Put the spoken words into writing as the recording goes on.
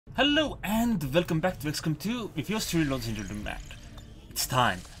Hello and welcome back to XCOM 2 with yours truly, ladies and gentlemen. It's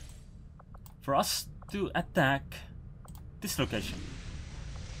time for us to attack this location.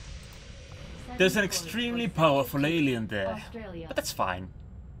 There's an extremely powerful alien there, but that's fine.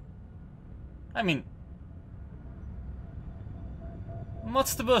 I mean,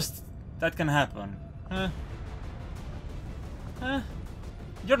 what's the worst that can happen? Huh? Huh?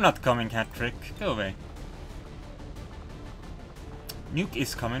 You're not coming, Hat-Trick. Go away. Nuke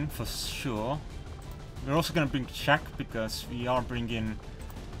is coming for sure. We're also gonna bring Shack because we are bringing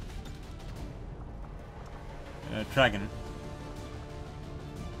Dragon.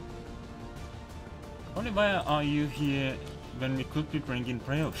 Only why are you here when we could be bringing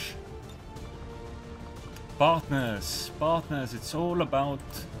Brioche? Partners, partners, it's all about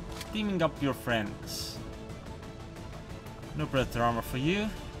teaming up your friends. No Predator armor for you.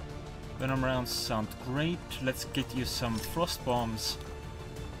 Venom rounds sound great. Let's get you some frost bombs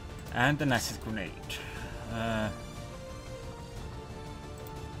and an acid grenade.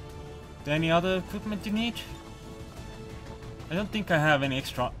 Any other equipment you need? I don't think I have any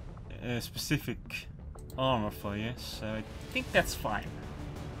extra specific armor for you, so I think that's fine.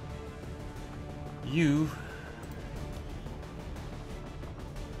 You...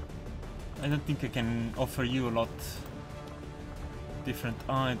 I don't think I can offer you a lot different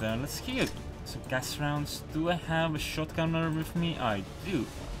either. Let's hear some gas rounds. Do I have a shotgunner with me? I do.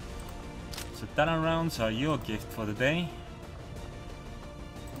 So Talon rounds are your gift for the day.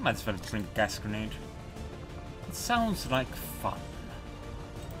 Might as well bring a gas grenade. It sounds like fun.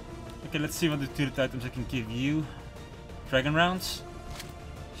 Okay, let's see what utility items I can give you. Dragon rounds?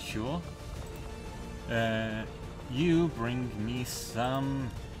 Sure. You bring me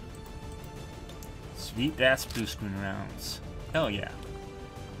some sweet ass blue screen rounds. Hell yeah.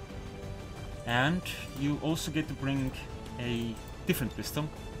 And you also get to bring a different pistol.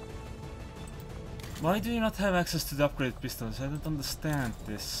 Why do you not have access to the upgraded pistols? I don't understand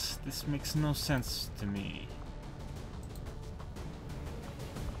this. This makes no sense to me.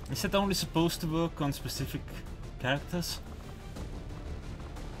 Is that only supposed to work on specific characters?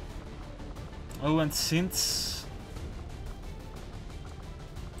 Oh, and since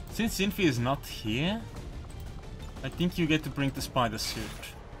Infi is not here, I think you get to bring the spider suit.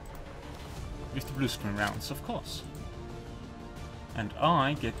 With the blue screen rounds, of course. And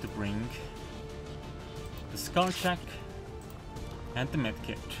I get to bring the skull shack and the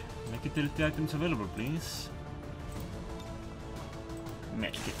medkit. Make utility items available, please.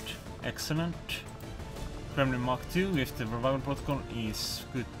 Medkit. Excellent. Kremlin Mark II with the revival protocol is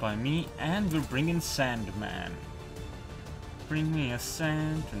good by me. And we're bringing Sandman. Bring me a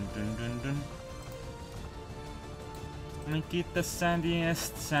sand. Dun, dun, dun, dun. Make it the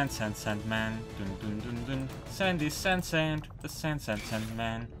sandiest sandman. Dun dun dun dun. Sandy sand, the sand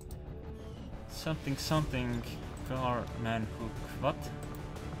man. Something car man hook. What?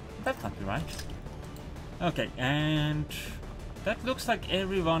 That can't be right. Okay, and that looks like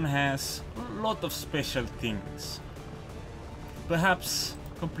everyone has a lot of special things. Perhaps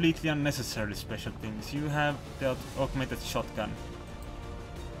completely unnecessarily special things. You have the augmented shotgun.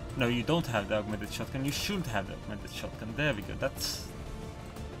 No, you don't have the augmented shotgun. You should have the augmented shotgun. There we go. That's...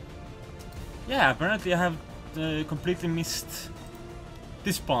 Yeah, apparently I have completely missed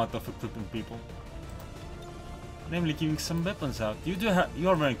this part of equipping people. Namely, giving some weapons out. You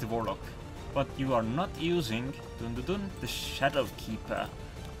are wearing the Warlock, but you are not using dun dun dun, the Shadow Keeper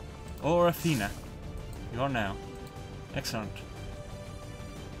or Athena. You are now. Excellent.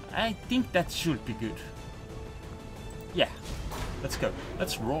 I think that should be good. Yeah. Let's go.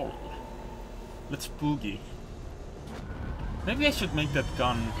 Let's roll. Let's boogie. Maybe I should make that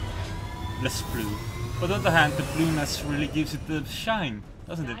gun less blue. But on the other hand, the blueness really gives it the shine,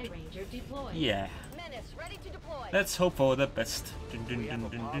 doesn't it? Yeah. Let's hope for the best. Dun, dun, dun,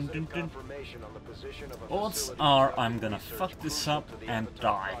 dun, dun, dun, dun. Odds are I'm gonna fuck this up and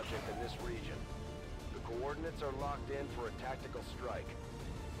die. The coordinates are locked in for a tactical strike.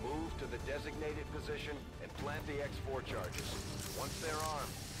 Move to the designated position and plant the X4 charges. Once they're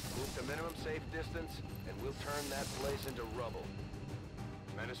armed, move to minimum safe distance, and we'll turn that place into rubble.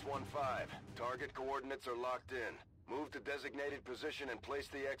 Menace 1-5, target coordinates are locked in. Move to designated position and place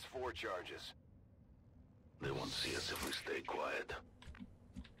the X4 charges. They won't see us if we stay quiet.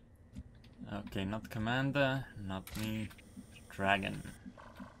 Okay, not Commander, not me, Dragon.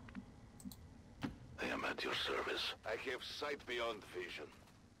 I am at your service. I have sight beyond vision.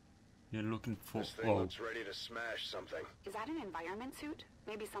 You're looking for... This thing looks ready to smash something. Is that an environment suit?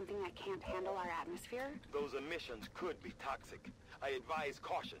 Maybe something that can't handle our atmosphere? Those emissions could be toxic. I advise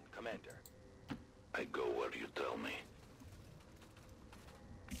caution, Commander. I go where you tell me.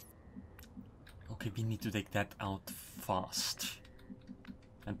 Okay, we need to take that out fast.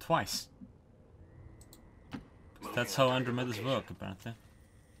 And twice. That's how Andromedas work, apparently.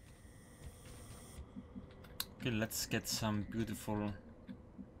 Okay, let's get some beautiful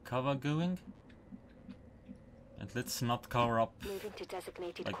cover going. And let's not cover up. Moving to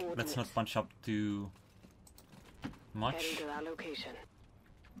designated Like, coordinates. let's not bunch up too much. Heading to our location.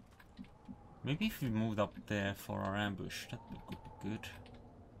 Maybe if we moved up there for our ambush, that would be good.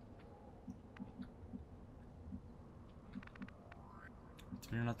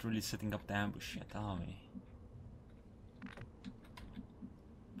 But we're not really setting up the ambush yet, are we?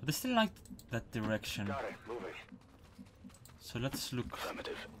 But I still like that direction. Got it. Moving. So let's look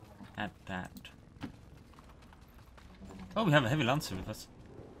Affirmative. at that. Oh, we have a heavy lancer with us.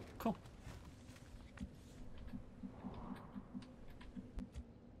 Cool.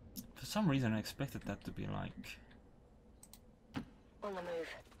 For some reason I expected that to be like... On the move.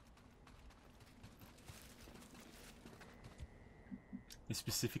 a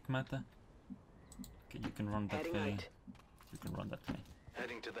specific matter. Okay, you can run that Heading way. right. You can run that way.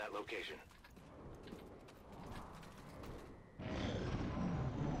 Heading to that location.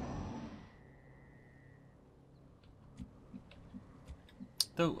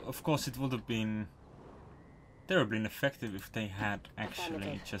 Though, of course, it would have been terribly ineffective if they had actually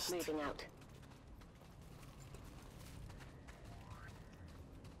Affirmative. just Moving out.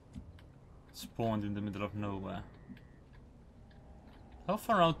 spawned in the middle of nowhere. How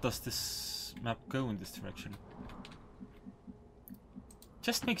far out does this map go in this direction?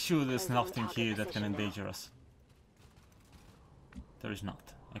 Just make sure there's Closing nothing target here that can position now. endanger us. There is not.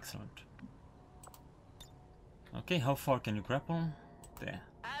 Excellent. Okay, how far can you grapple? There.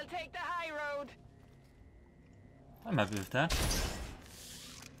 I'll take the high road. I'm happy with that.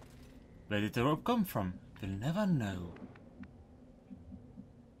 Where did the rope come from? We'll never know.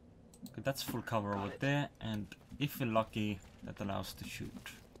 Okay, that's full cover over there, and if we're lucky, that allows us to shoot.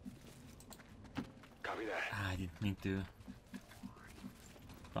 Copy that. Ah, I didn't mean to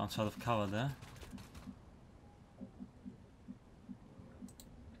bounce out of cover there.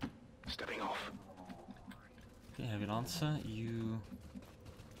 Stepping off. Okay, heavy lancer, you...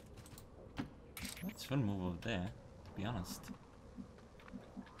 Let's well move over there, to be honest.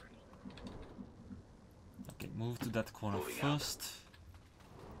 Okay, move to that corner Moving out. first.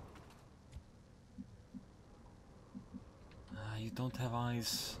 Ah, you don't have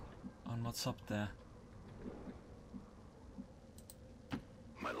eyes on what's up there.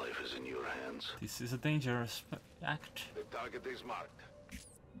 My life is in your hands. This is a dangerous act. The target is marked.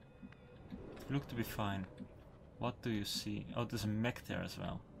 You look to be fine. What do you see? Oh, there's a mech there as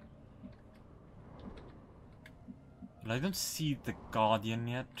well. Well, I don't see the Guardian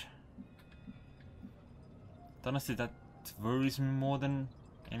yet. Honestly, that worries me more than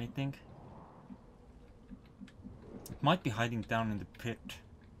anything. It might be hiding down in the pit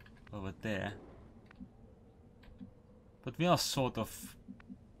over there. But we are sort of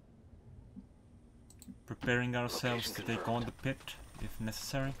preparing ourselves Location to take on the pit if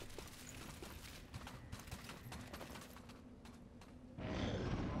necessary.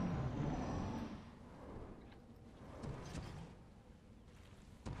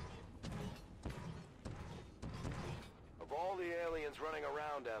 Of all the aliens running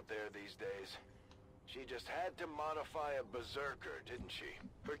around out there these days, she just had to modify a Berserker, didn't she?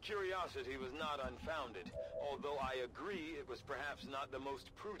 Her curiosity was not unfounded, although I agree it was perhaps not the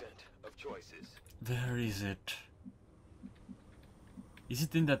most prudent of choices. Where is it? Is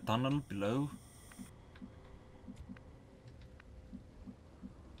it in that tunnel below?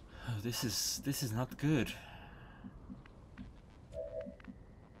 Oh, this is not good.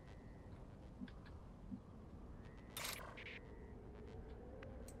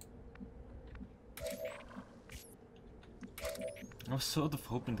 I was sort of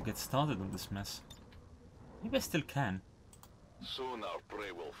hoping to get started on this mess. Maybe I still can. Soon our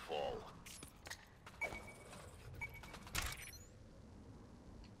prey will fall.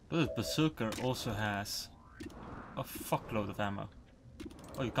 But Berserker also has a fuckload of ammo.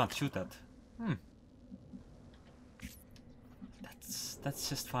 Oh, you can't shoot that. That's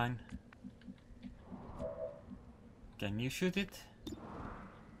just fine. Can you shoot it?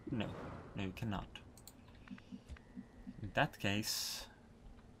 No, you cannot. In that case,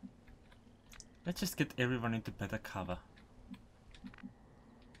 let's just get everyone into better cover.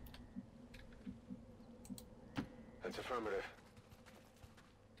 That's affirmative.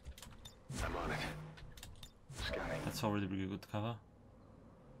 I'm on it. Scanning. That's already pretty good cover.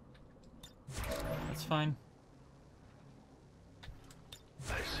 That's fine.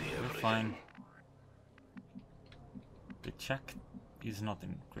 I see We're everything. fine. The check is not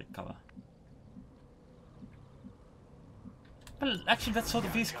in great cover. Well, actually that sort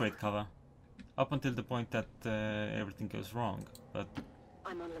of is great cover. Up until the point that everything goes wrong. But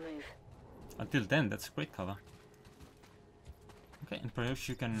I'm on the move. until then, that's great cover. Okay, and perhaps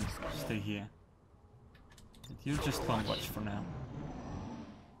you can stay here. But you're just on watch for now.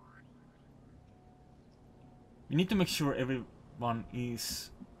 We need to make sure everyone is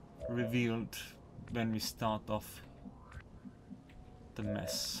revealed when we start off the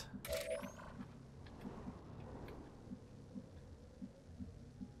mess.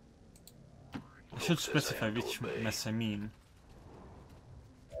 I should specify which mess I mean.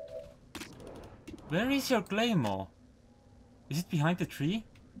 Where is your claymore? Is it behind the tree?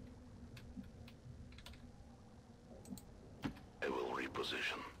 I will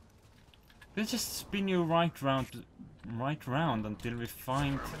reposition. We'll just spin you right round until we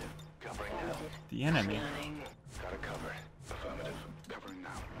find Covering now. the enemy. Gotta cover. Affirmative. Covering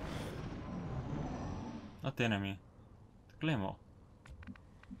now. Not the enemy. The claymore.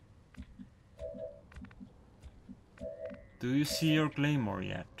 Do you see your claymore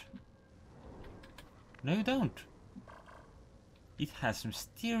yet? No, you don't. It has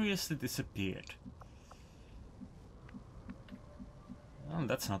mysteriously disappeared. Well,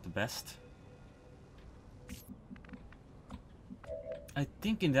 that's not the best. I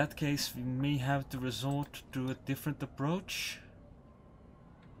think in that case we may have to resort to a different approach.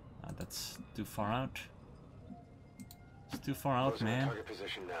 That's too far out. It's too far out, man. Target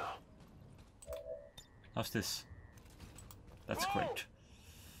position now. How's this? That's great.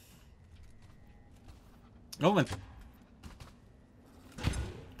 Oh, and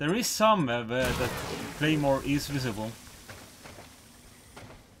there is some where that claymore is visible.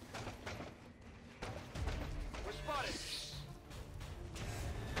 We're spotted.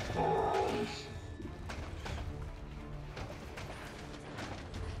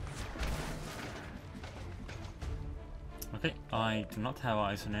 Okay, I do not have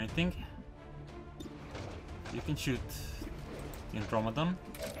eyes on anything. You can shoot the Andromedon.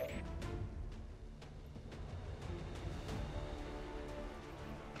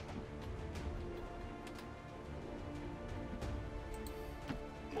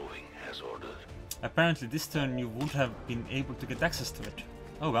 Moving as ordered. Apparently this turn you would have been able to get access to it.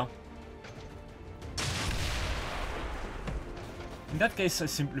 Oh well. In that case I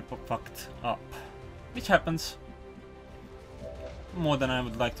simply fucked up. Which happens. More than I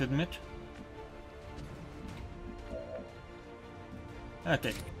would like to admit.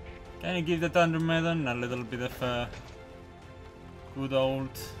 Okay. Can you give the Thundermelon a little bit of a good old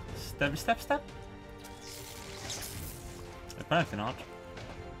stab? Apparently not.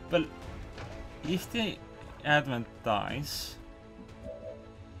 Well, if the Advent dies,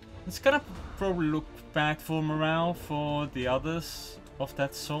 it's gonna probably look bad for morale for the others of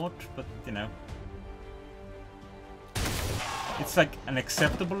that sort, but you know. It's like an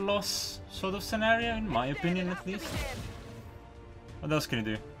acceptable loss sort of scenario, in my opinion at least. What else can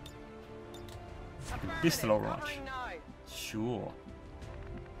you do? Pistol Overwatch. Sure.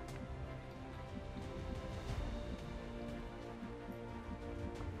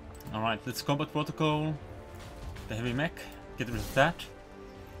 Alright, let's combat protocol. The heavy mech. Get rid of that.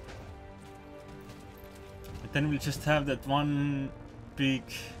 And then we'll just have that one big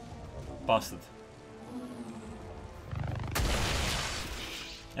bastard.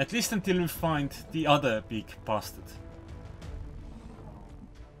 At least until we find the other big bastard.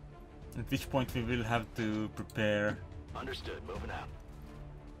 At which point we will have to prepare Understood. Moving out.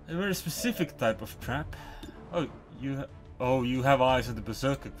 a very specific type of trap. Oh, you have eyes on the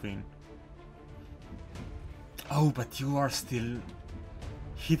Berserker Queen. Oh, but you are still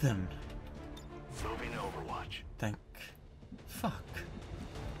hidden. Moving Overwatch. Thank fuck.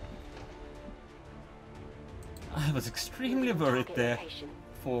 I was extremely worried there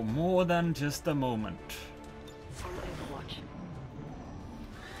for more than just a moment. On Overwatch.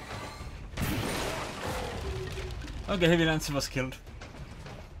 Okay, Heavy Lancer was killed.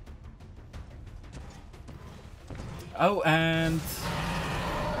 Oh, and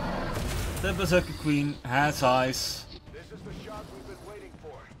the Berserker Queen has eyes. This is the shot we've been waiting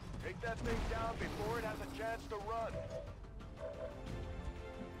for. Take that thing down before it has a chance to run.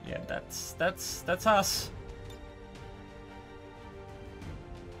 Yeah, that's us.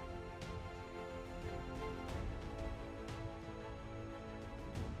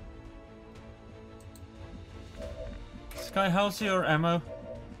 Sky, how's your ammo?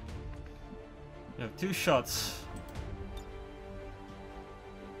 You have 2 shots.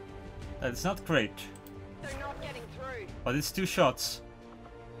 That's not great, They're not getting through. but it's 2 shots.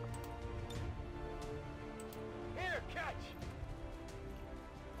 Here, catch.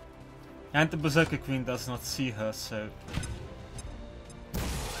 And the Berserker Queen does not see her, so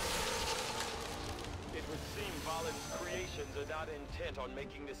factions are not intent on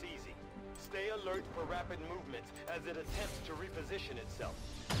making this easy. Stay alert for rapid movements as it attempts to reposition itself.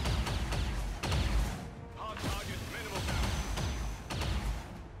 Hard target minimal damage.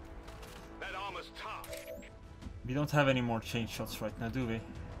 That armor's tough. We don't have any more chain shots right now, do we?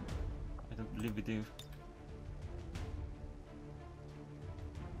 I don't believe we do.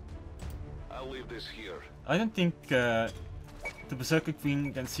 I'll leave this here. I don't think the Berserker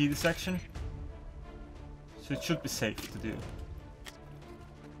Queen can see this action, so it should be safe to do.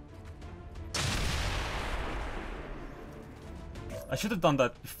 I should have done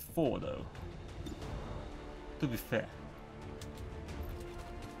that before, though, to be fair.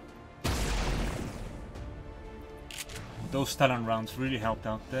 Those Talon rounds really helped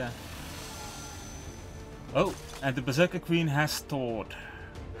out there. Oh, and the Berserker Queen has stored.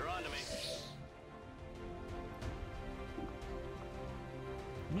 They're on to me.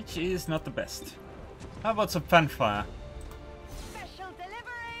 Which is not the best. How about some fanfare? Special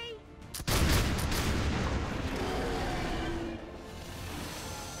delivery!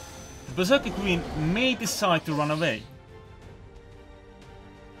 The Berserker Queen may decide to run away.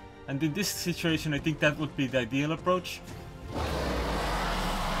 And in this situation I think that would be the ideal approach.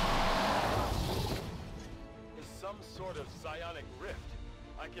 Is some sort of psionic rift.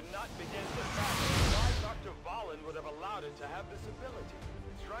 I cannot begin to fathom why Dr. Valen would have allowed it to have this ability.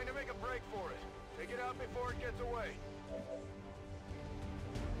 It's trying to make a break for it. Take it out before it gets away.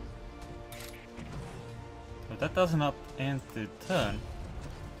 But that does not end the turn.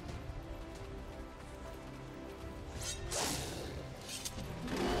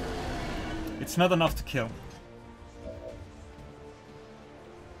 It's not enough to kill.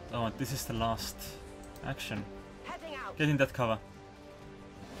 Oh, and this is the last action. Heading out. Get in that cover.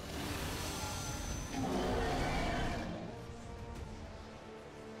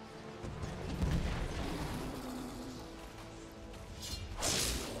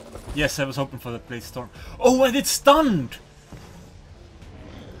 Yes, I was hoping for that blade storm. Oh, and it's stunned!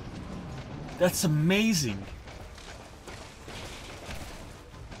 That's amazing.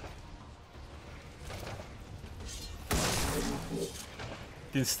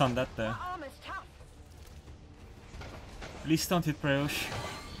 Didn't stun that there. Armor's tough. Please don't hit Brioche.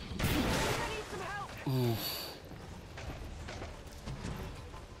 I need some help. Oof.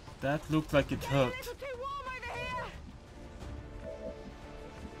 That looked like it A hurt. little too warm over here.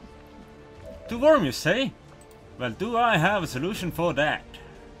 Too warm, you say? Well, do I have a solution for that?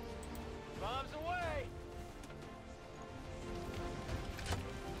 Bombs away!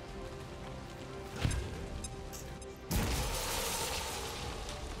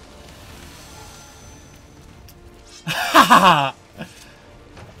 Haha!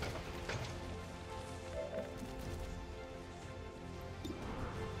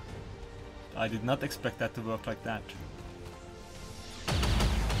 I did not expect that to work like that.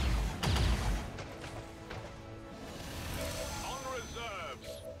 On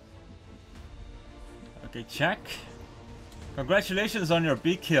reserves. Okay, Jack. Congratulations on your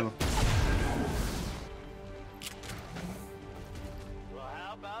big kill. Well,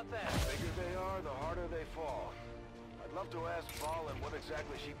 how about that? The bigger they are, the harder they fall. I'd love to ask Valen what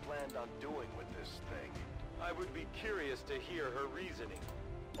exactly she planned on doing with this thing. I would be curious to hear her reasoning.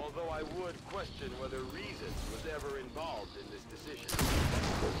 Although I would question whether reason was ever involved in this decision.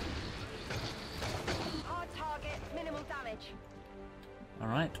 Hard target, minimal damage.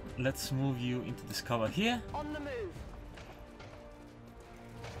 Alright, let's move you into this cover here. On the move.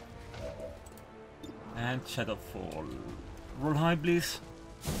 And Shadowfall. Roll high, please.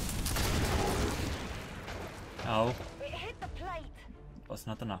 Oh, It hit the plate. was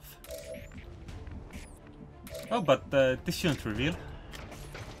not enough. Oh, but this shouldn't reveal.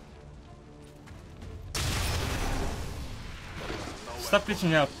 Stop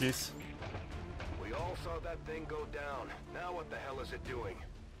glitching out, please. We all saw that thing go down. Now what the hell is it doing?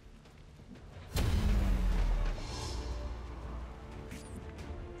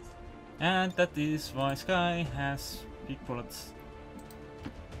 And that is why Sky has big bullets.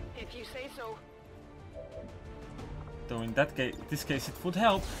 If you say so. Though in that case, this case it would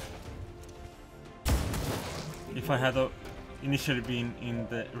help if I had initially been in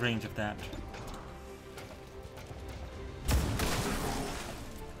the range of that.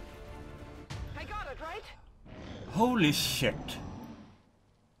 I got it, right? Holy shit!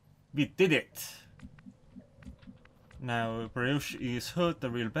 We did it! Now Brioche is hurt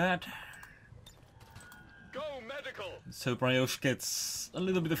real bad, Go medical! so Brioche gets a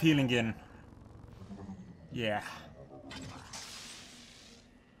little bit of healing in. Yeah.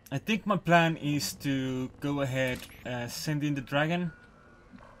 I think my plan is to go ahead and send in the dragon.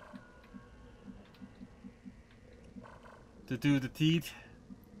 to do the deed.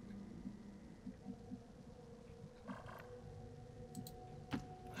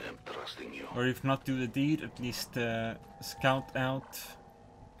 I'm trusting you. Or if not do the deed, at least scout out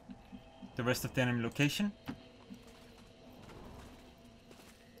the rest of the enemy location.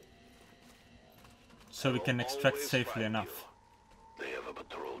 So we can extract Always safely find enough. you. They have a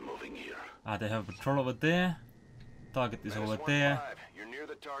patrol moving here. Ah, they have a patrol over there. Target is over there. You're near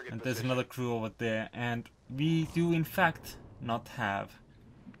the target And there's position. another crew over there. And we do in fact not have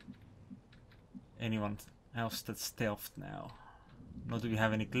anyone else that's stealthed now. Nor do we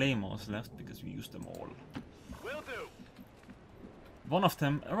have any claymores left because we used them all. Will do. One of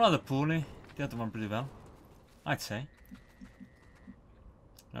them rather poorly, the other one pretty well, I'd say.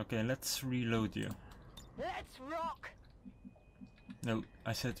 Okay, let's reload you. Let's rock. No,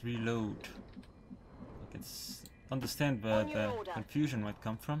 I said reload. I can understand where On your the order. confusion might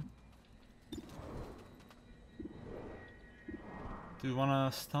come from. Do you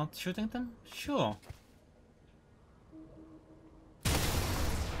wanna start shooting them? Sure.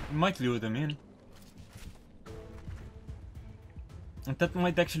 We might lure them in. And that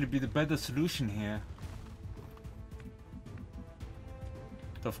might actually be the better solution here.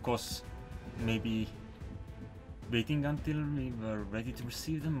 But of course, maybe waiting until we were ready to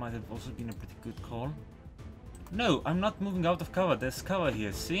receive them might have also been a pretty good call. No, I'm not moving out of cover. There's cover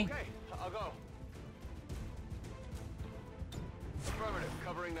here, see? Okay, I'll go. Affirmative,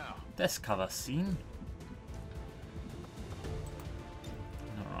 covering now. There's cover seen.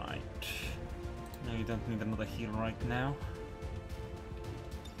 Alright. No, you don't need another heal right now.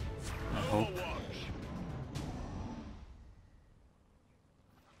 I hope.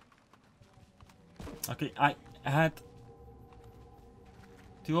 Okay, I had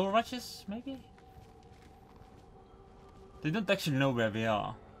 2 overwatches, maybe? They don't actually know where we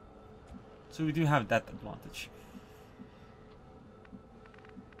are. So we do have that advantage.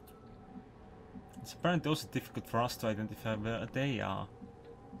 It's apparently also difficult for us to identify where they are.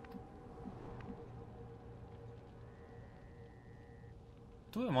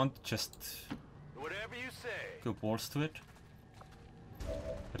 Do I want to just Whatever you say. go balls to it?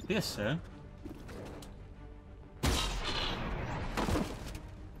 Appears so.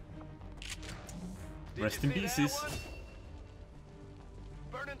 Did Rest you in see that pieces. one?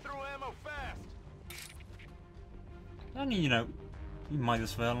 Burning through ammo fast. I mean, you know, you might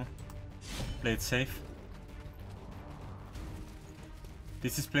as well play it safe.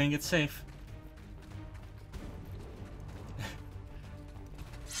 This is playing it safe.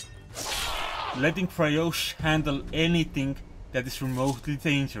 Letting Pryosh handle anything that is remotely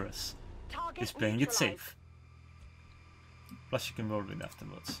dangerous Target is playing it neutralized. safe. Plus you can roll it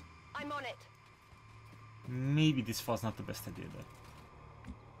afterwards. I'm on it. Maybe this was not the best idea though.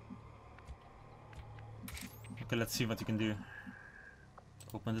 Okay, let's see what you can do.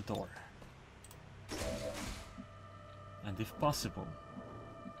 Open the door. And if possible,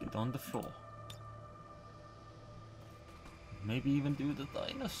 get on the floor. Maybe even do the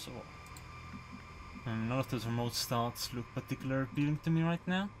dinosaur. None of those remote starts look particularly appealing to me right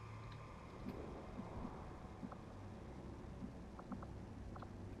now.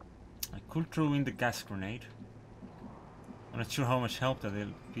 I could throw in the gas grenade. I'm not sure how much help that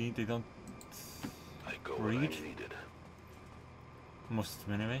they'll be. They don't I go when I'm read. needed. Most of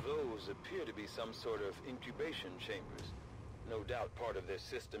them anyway. Those appear to be some sort of incubation chambers. No doubt part of their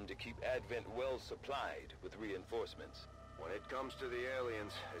system to keep Advent well supplied with reinforcements. When it comes to the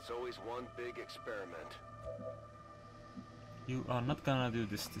aliens, it's always one big experiment. You are not gonna do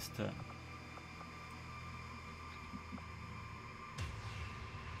this turn.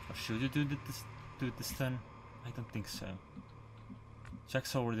 Or should you do this turn? I don't think so.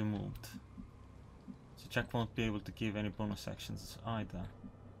 Jack's already moved. So Jack won't be able to give any bonus actions either.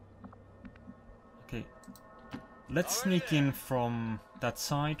 Okay. Let's sneak in from that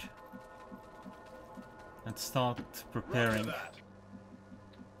side. And start preparing.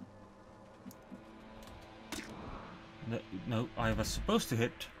 No, I was supposed to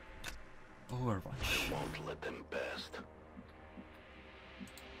hit Overwatch. Won't let them past.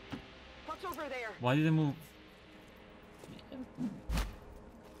 What's over there? Why did they move?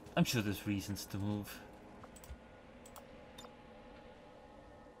 I'm sure there's reasons to move.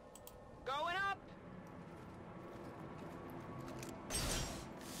 Going up.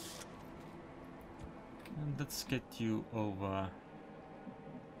 And let's get you over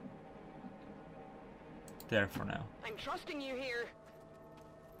there for now. I'm trusting you here.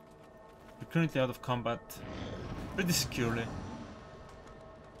 We're currently out of combat pretty securely.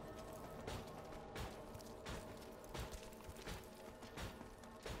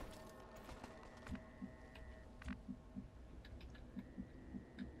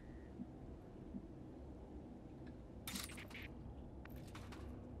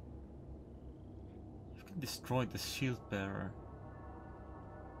 can destroy the shield bearer.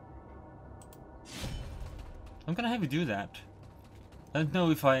 I'm gonna have you do that. I don't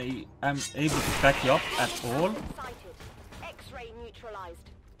know if I am able to back you up at all. Sighted. X-ray neutralized.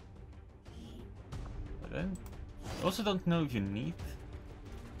 But I also don't know if you need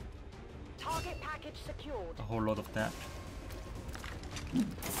Target package secured. a whole lot of that.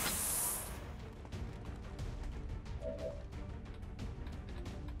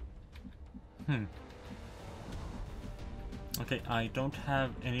 Okay, I don't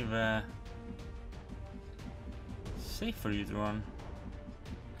have anywhere safe for you to run.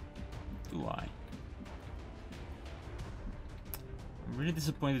 Do I? I'm really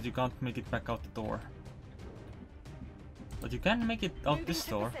disappointed you can't make it back out the door. But you can make it out this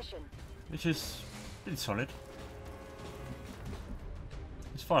door, which is pretty solid.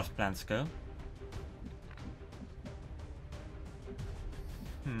 As far as plans go.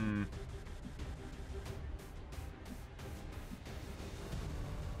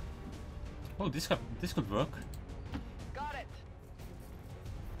 Oh, this could work. Got it.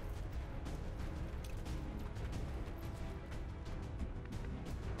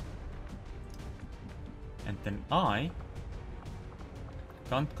 And then I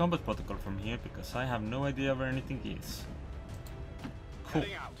can't combat protocol from here because I have no idea where anything is. Cool.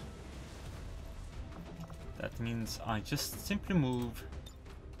 Heading out. That means I just simply move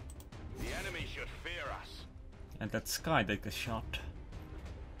The enemy should fear us. and let Sky take a shot.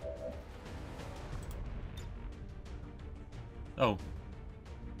 Oh.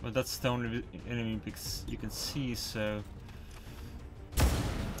 Well, that's the only enemy you can see, so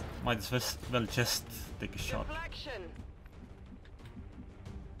might as well just take a shot. Deflection.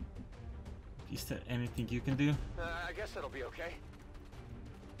 Is there anything you can do? I guess that'll be okay.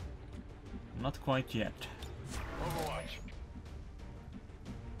 Not quite yet. Overwatch.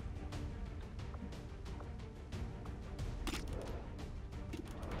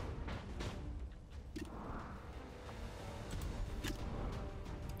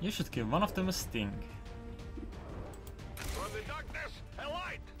 You should give one of them a sting. From the darkness, a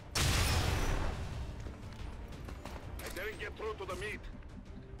light. I didn't get through to the meat.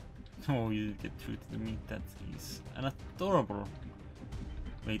 Oh, you get through to the meat. That is an adorable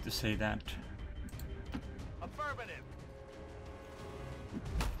way to say that. Affirmative.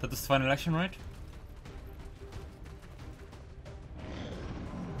 That was the final action, right?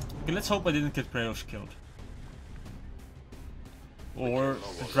 Okay, let's hope I didn't get Brioche killed. Or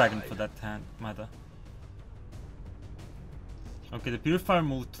the dragon for that matter. Okay, the purifier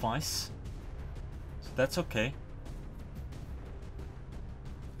moved twice. So that's okay.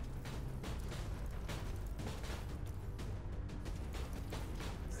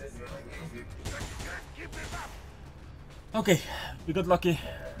 Okay, we got lucky.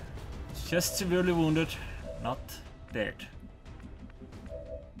 Just severely wounded, not dead.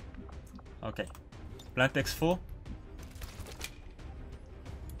 Okay, plant X4.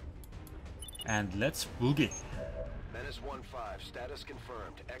 And let's boogie. Menace 1-5, status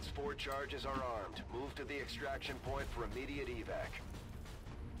confirmed. X4 charges are armed. Move to the extraction point for immediate evac.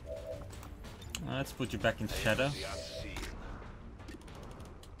 Let's put you back in shadow. The unseen.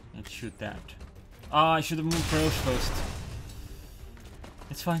 And shoot that. Ah, I should have moved Brioche first.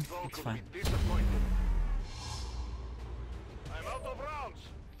 It's fine, it's fine. I'm out of rounds.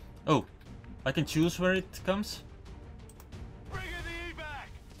 Oh, I can choose where it comes? Bring in the evac.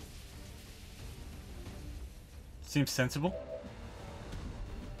 Seems sensible.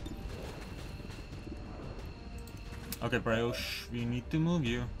 Okay, Brioche, we need to move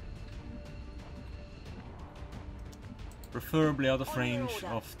you. Preferably out of range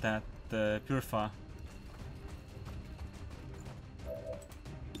of that purifier.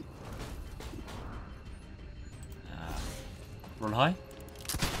 Roll high.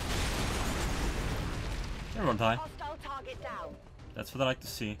 Yeah, roll high. Hostile target down. That's what I like to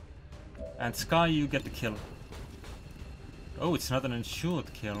see. And Sky, you get the kill. Oh, it's not an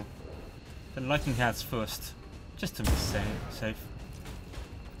ensured kill. Then Lightning Hats first. Just to be safe.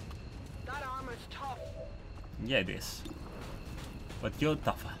 That armor's tough. Yeah, it is. But you're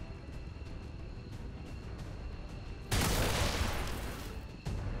tougher.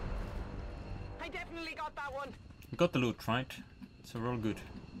 I definitely got that one. You got the loot, right? So we're all good.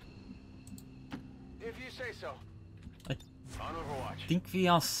 If you say so. I On Overwatch. think we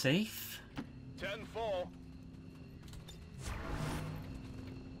are safe. 10-4.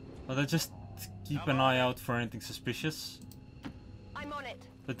 But I just keep an eye out for anything suspicious. I'm on it.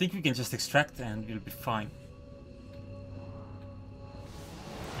 I think we can just extract and we'll be fine.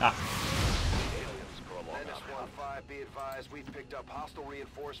 Ah, Menace 1-5, Be advised, we've picked up hostile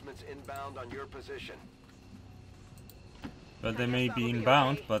reinforcements inbound on your position. Well, they may be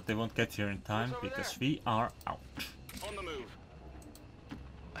inbound, but they won't get here in time because we are out. On the move.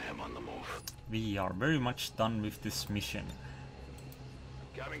 I am on the move. We are very much done with this mission.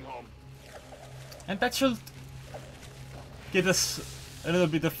 Coming home. And that should get us a little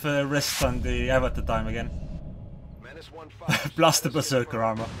bit of rest on the avatar time again. Menace 1-5. Plus the Berserker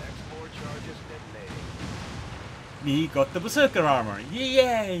armor. X4 charges detonating. We got the Berserker armor.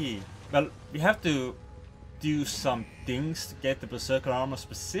 Yay! Well, we have to do some things to get the Berserker armor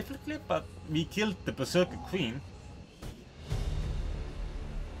specifically, but we killed the Berserker Queen.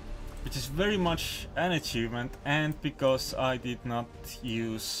 Which is very much an achievement, and because I did not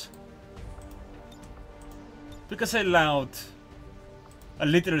use... Because I allowed... I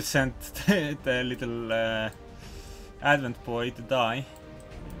literally sent the little Advent boy to die.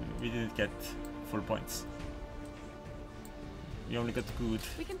 We didn't get full points. We only got good.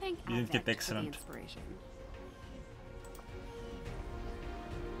 We can thank We didn't get Advent for the excellent. inspiration.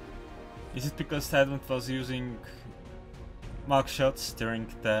 Is it because Advent was using mark shots during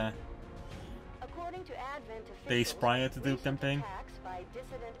the According to Advent days officials, prior to the recent campaign? attacks by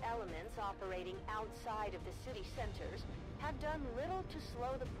dissident elements operating outside of the city centers have done little to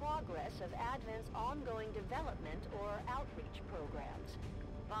slow the progress of Advent's ongoing development or outreach programs.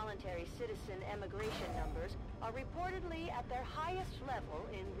 Voluntary citizen emigration numbers are reportedly at their highest level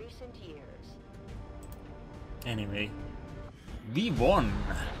in recent years. Anyway, we won,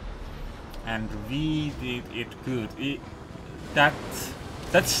 and we did it good.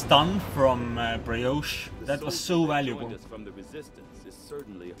 That stun from Brioche, that was so valuable.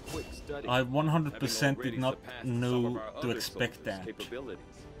 I 100% did not know to expect that.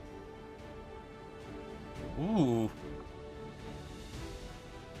 Ooh.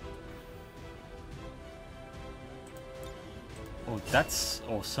 Oh, that's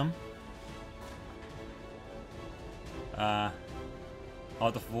awesome. Out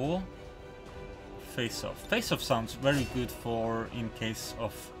of war. Face off. Face off sounds very good for in case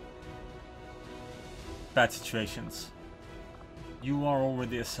of bad situations. You are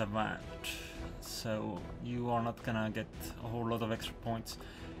already a savant, so you are not gonna get a whole lot of extra points.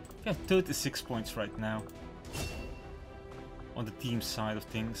 You have 36 points right now on the team side of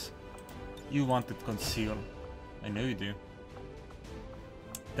things. You wanted conceal. I know you do.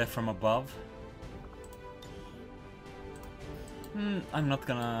 Death from above. I'm not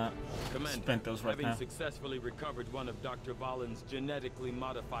gonna spend those right now. Having successfully recovered one of Dr. Valen's genetically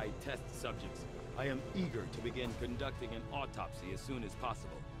modified test subjects, I am eager to begin conducting an autopsy as soon as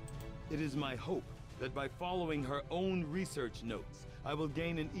possible. It is my hope that by following her own research notes, I will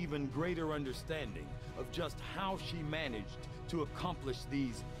gain an even greater understanding of just how she managed to accomplish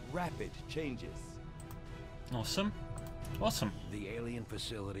these rapid changes. Awesome. Awesome. The alien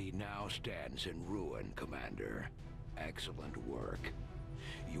facility now stands in ruin, Commander. Excellent work.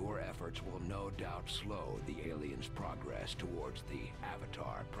 Your efforts will no doubt slow the aliens' progress towards the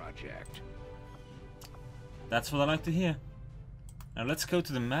Avatar project. That's what I like to hear. Now let's go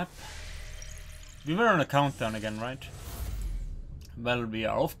to the map. We were on a countdown again, right? Well, we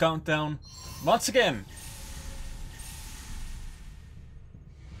are off countdown once again.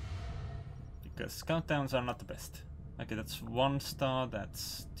 Because countdowns are not the best. Okay, that's 1 star,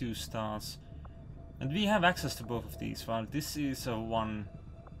 that's 2 stars. And we have access to both of these, while this is a 1-star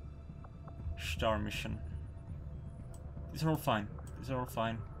mission. These are all fine. These are all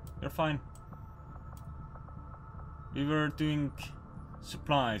fine. You're fine. We were doing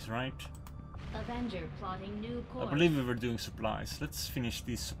supplies, right? Avenger plotting new course. I believe we were doing supplies. Let's finish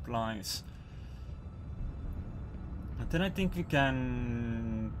these supplies. And then I think we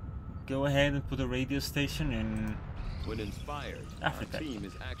can go ahead and put a radio station in When inspired, Africa. our team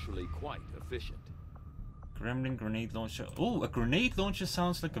is actually quite efficient. Gremlin grenade launcher. Oh, a grenade launcher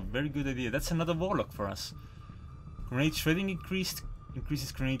sounds like a very good idea. That's another warlock for us. Grenade shredding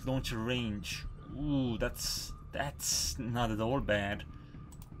increases grenade launcher range. Ooh, that's not at all bad.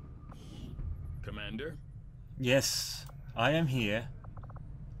 Commander? Yes, I am here.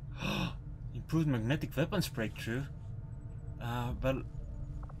 Improved magnetic weapons breakthrough. Well,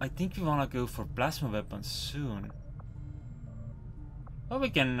 I think we wanna go for plasma weapons soon. Or we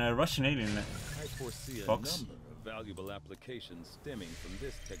can rush an alien. I foresee a Fox. number of valuable applications stemming from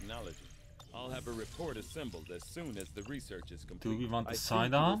this technology. I'll have a report assembled as soon as the research is complete. Do we want the I think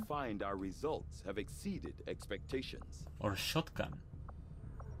sidearm? you will find our results have exceeded expectations. Or a shotgun.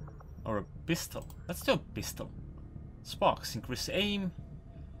 Or a pistol. Let's do a pistol. Sparks increase aim.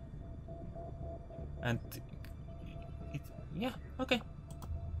 And yeah, okay.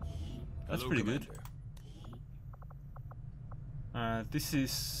 That's Hello, pretty good. Commander. This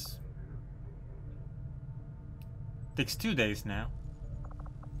is... takes 2 days now.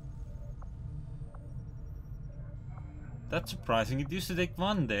 That's surprising. It used to take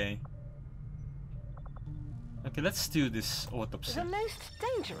 1 day. Okay, let's do this autopsy. The most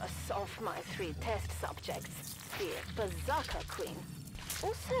dangerous of my 3 test subjects, the Berserker Queen,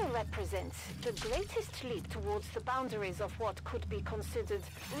 also represents the greatest leap towards the boundaries of what could be considered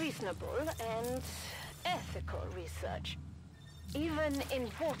reasonable and ethical research. Even in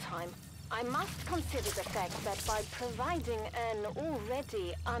wartime, I must consider the fact that by providing an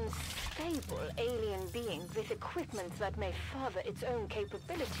already unstable alien being with equipment that may further its own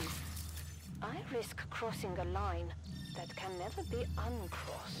capabilities, I risk crossing a line that can never be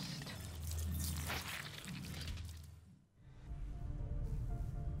uncrossed.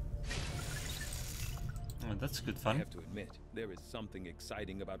 Oh, that's good I fun. have to admit, there is something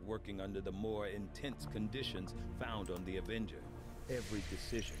exciting about working under the more intense conditions found on the Avenger. Every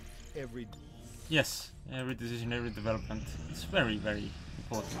decision, every... Yes, every decision, every development is very, very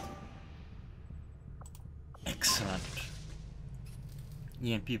important. Excellent.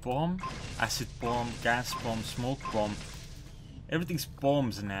 EMP bomb, acid bomb, gas bomb, smoke bomb. Everything's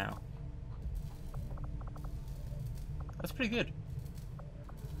bombs now. That's pretty good.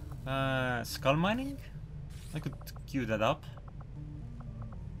 Skull mining? I could queue that up.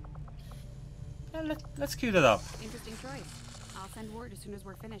 Yeah, let's queue that up. Interesting choice. I'll send word as soon as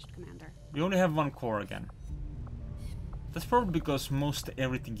we're finished, Commander. We only have 1 core again. That's probably because most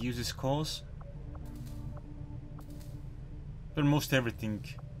everything uses cores. But most everything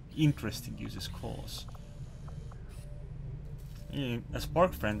interesting uses cores. A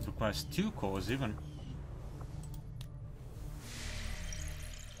Spark Friend requires 2 cores even.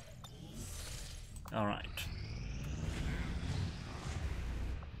 Alright.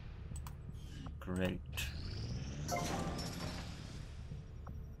 Great.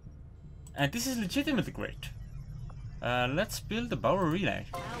 And this is legitimately great. Let's build a power relay.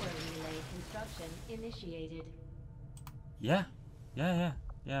 Power relay construction initiated. Yeah.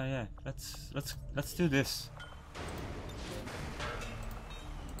 Let's do this.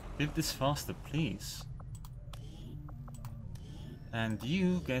 Build this faster, please. And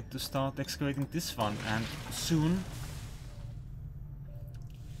you get to start excavating this one, and soon,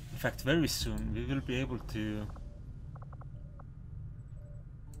 in fact very soon, we will be able to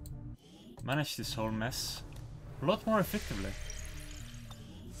manage this whole mess a lot more effectively.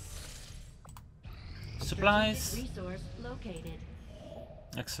 Supplies. Resource located.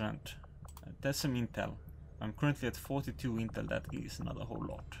 Excellent. There's some intel. I'm currently at 42 intel. That is not a whole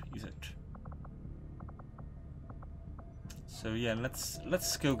lot, is it? So yeah,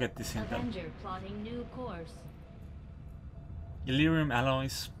 let's go get this intel. Avenger plotting new course. Illyrium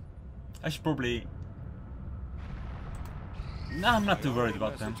alloys. I should probably... No, I'm not too worried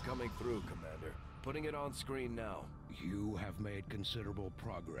about them. Coming through, Commander. Putting it on screen now. You have made considerable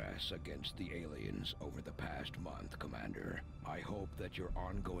progress against the aliens over the past month, Commander. I hope that your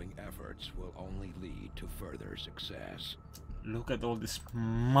ongoing efforts will only lead to further success. Look at all this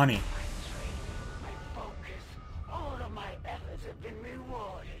money. My focus, all of my efforts have been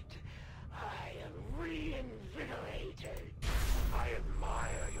rewarded. I am reinvigorated. I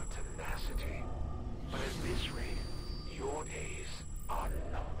admire your tenacity, but at this rate, your days are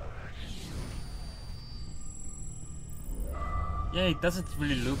numbered. Yeah, it doesn't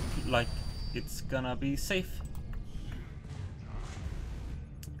really look like it's gonna be safe.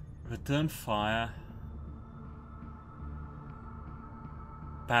 Return fire.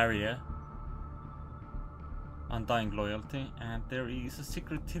 Barrier. Undying loyalty. And there is a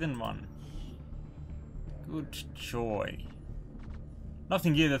secret hidden one. Good joy.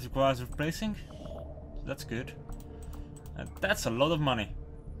 Nothing here that requires replacing. That's good. And that's a lot of money.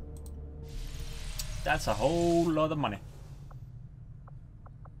 That's a whole lot of money.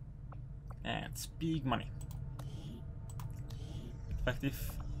 That's big money. In fact,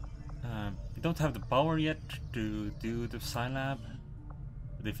 if we don't have the power yet to do the Scilab,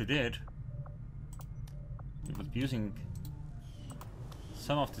 but if we did, we would be using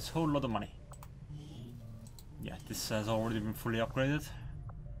some of this whole lot of money. Yeah, this has already been fully upgraded.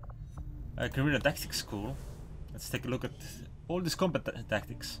 Career Tactics School. Let's take a look at all these combat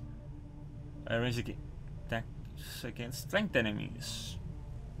tactics. Range against strength enemies.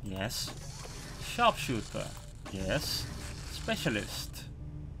 Yes. Sharpshooter. Yes. Specialist.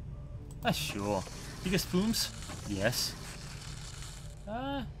 Sure. Biggest booms. Yes.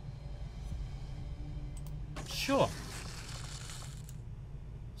 Sure.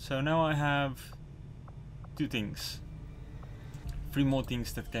 So now I have 2 things. 3 more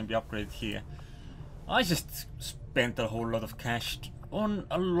things that can be upgraded here. I just spent a whole lot of cash on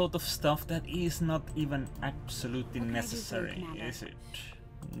a lot of stuff that is not even absolutely necessary, is it?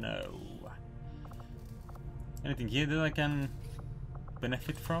 No. Anything here that I can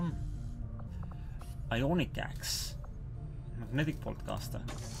benefit from? Ionic axe. Magnetic podcaster.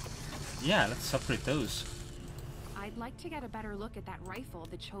 Yeah, let's upgrade those. I'd like to get a better look at that rifle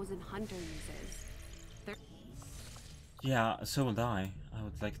the Chosen Hunter uses. Yeah, so would I. I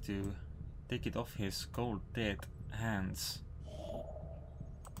would like to take it off his cold dead hands.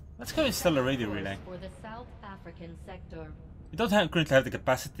 Let's go install a radio relay. For the South African sector. We don't currently have the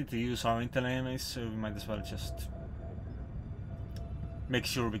capacity to use our intel anyways, so we might as well just make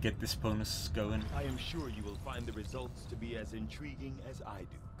sure we get this bonus going. I am sure you will find the results to be as intriguing as I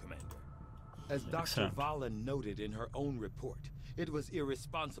do, Commander. As Dr. Valen noted in her own report, it was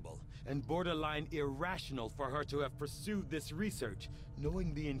irresponsible and borderline irrational for her to have pursued this research,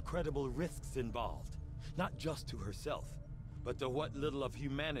 knowing the incredible risks involved, not just to herself, but to what little of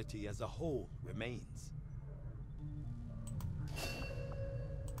humanity as a whole remains.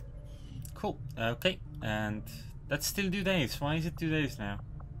 Cool. Okay, and that's still 2 days. Why is it 2 days now?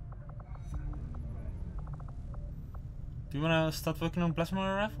 Do you wanna start working on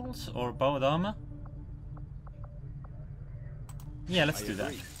plasma rifles or powered armor? Yeah, let's do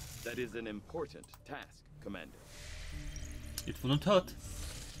that. That is an important task, Commander. It wouldn't hurt.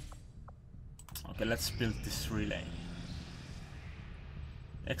 Okay, let's build this relay.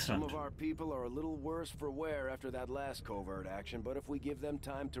 Excellent. Some of our people are a little worse for wear after that last covert action, but if we give them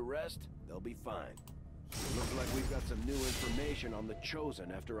time to rest, they'll be fine. It looks like we've got some new information on the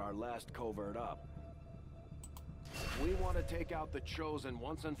Chosen after our last covert op. If we want to take out the Chosen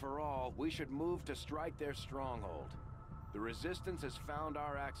once and for all, we should move to strike their stronghold. The Resistance has found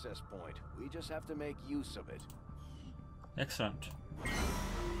our access point. We just have to make use of it. Excellent.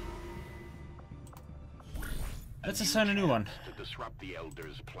 Let's assign a new one. To disrupt the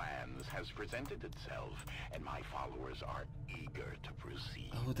Elders' plans has presented itself, and my followers are eager to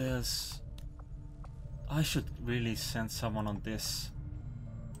proceed. Oh, there's... I should really send someone on this.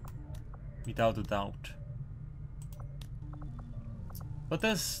 Without a doubt. But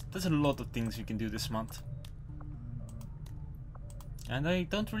there's a lot of things we can do this month. And I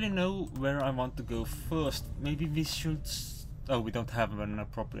don't really know where I want to go first. Maybe we should... Oh, we don't have an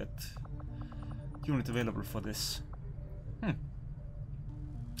appropriate unit available for this.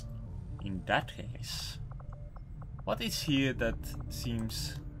 In that case, what is here that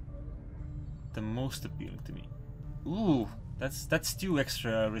seems the most appealing to me? Ooh, that's 2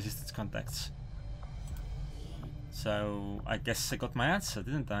 extra resistance contacts. So I guess I got my answer,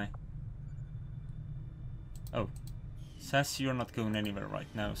 didn't I? Oh, says you're not going anywhere right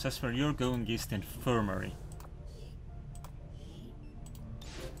now. Says where you're going is the infirmary.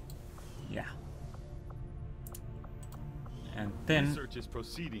 Yeah. And then... Research is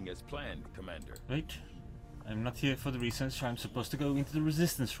proceeding as planned, Commander. Wait. I'm not here for the research. I'm supposed to go into the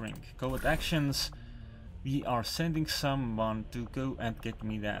resistance ring. Covert actions. We are sending someone to go and get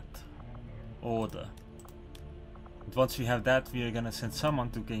me that order. And once we have that, we are gonna send someone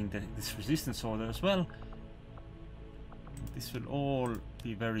to gain this resistance order as well. This will all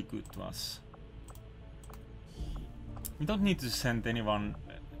be very good to us. We don't need to send anyone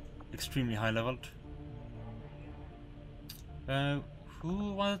extremely high leveled.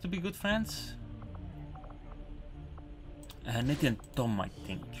 Who wanted to be good friends? Nettie and Tom, I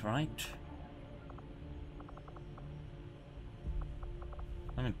think, right?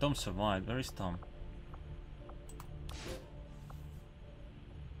 I mean, Tom survived. Where is Tom?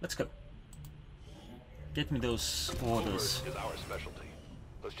 Let's go. Get me those orders. Is our specialty.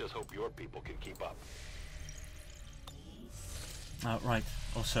 Let's just hope your people can keep up. Right.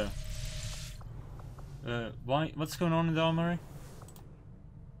 Also, why? What's going on in the armory?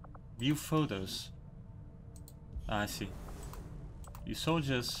 View photos. I see. You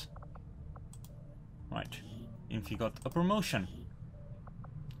soldiers. Right. Infi got a promotion.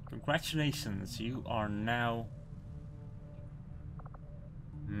 Congratulations, you are now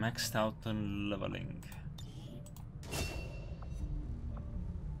maxed out on leveling.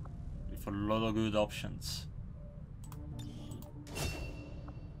 With a lot of good options.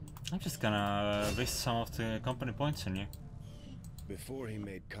 I'm just gonna waste some of the company points on you. Before he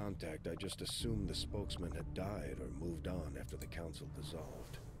made contact, I just assumed the spokesman had died or moved on after the council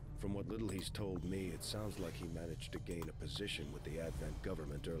dissolved. From what little he's told me, it sounds like he managed to gain a position with the Advent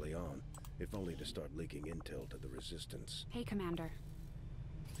government early on, if only to start leaking intel to the Resistance. Hey, Commander.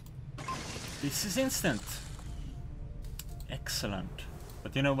 This is instant. Excellent.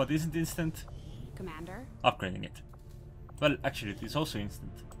 But you know what isn't instant? Commander? Upgrading it. Well, actually it is also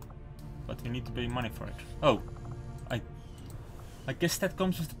instant. but we need to pay money for it. Oh, I guess that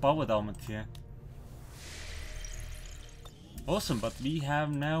comes with the power element here. Awesome, but we have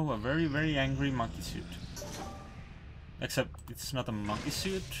now a very, very angry monkey suit. Except it's not a monkey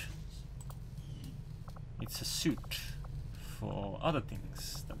suit. It's a suit for other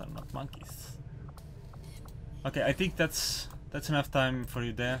things that are not monkeys. Okay, I think that's enough time for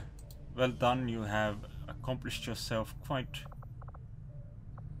you there. Well done, you have accomplished yourself quite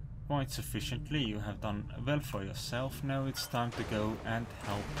sufficiently. You have done well for yourself. Now it's time to go and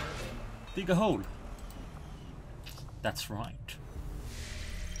help dig a hole. That's right.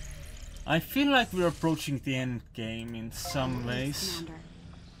 I feel like we're approaching the end game in some ways. Commander.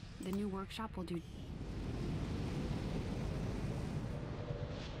 The new workshop will do.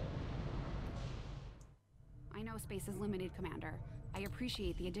 I know space is limited, Commander. I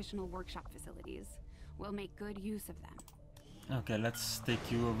appreciate the additional workshop facilities. We'll make good use of them. Okay, let's take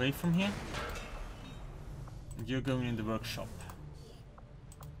you away from here. You're going in the workshop.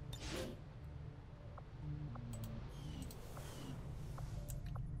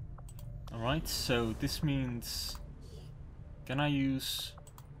 Alright, so this means... Can I use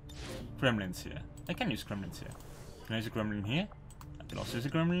gremlins here? I can use gremlins here. Can I use a gremlin here? I can also use a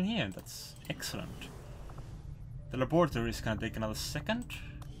gremlin here. That's excellent. The laboratory is gonna take another second,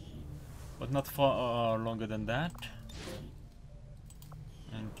 but not far longer than that.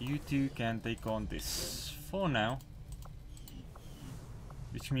 And you two can take on this for now.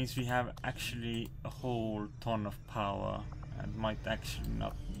 Which means we have actually a whole ton of power and might actually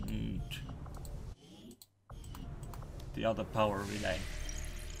not need the other power relay.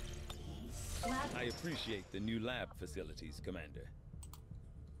 I appreciate the new lab facilities, Commander.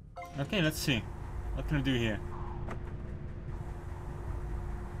 Okay, let's see. What can I do here?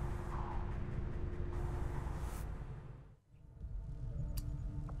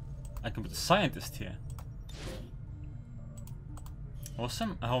 I can put a scientist here.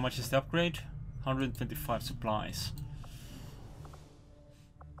 Awesome. How much is the upgrade? 125 supplies.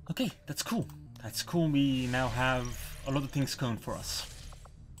 Okay, that's cool. That's cool. We now have a lot of things going for us.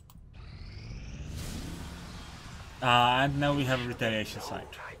 And now we have a retaliation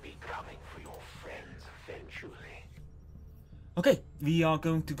site. I be coming for your friends eventually. Okay, we are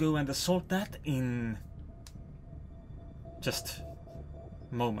going to go and assault that in just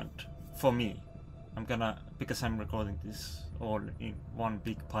a moment. For me. I'm gonna, because I'm recording this all in one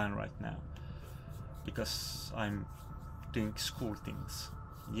big pile right now. Because I'm doing school things.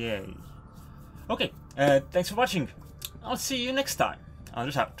 Yay. Okay, thanks for watching. I'll see you next time.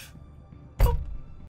 Anders out.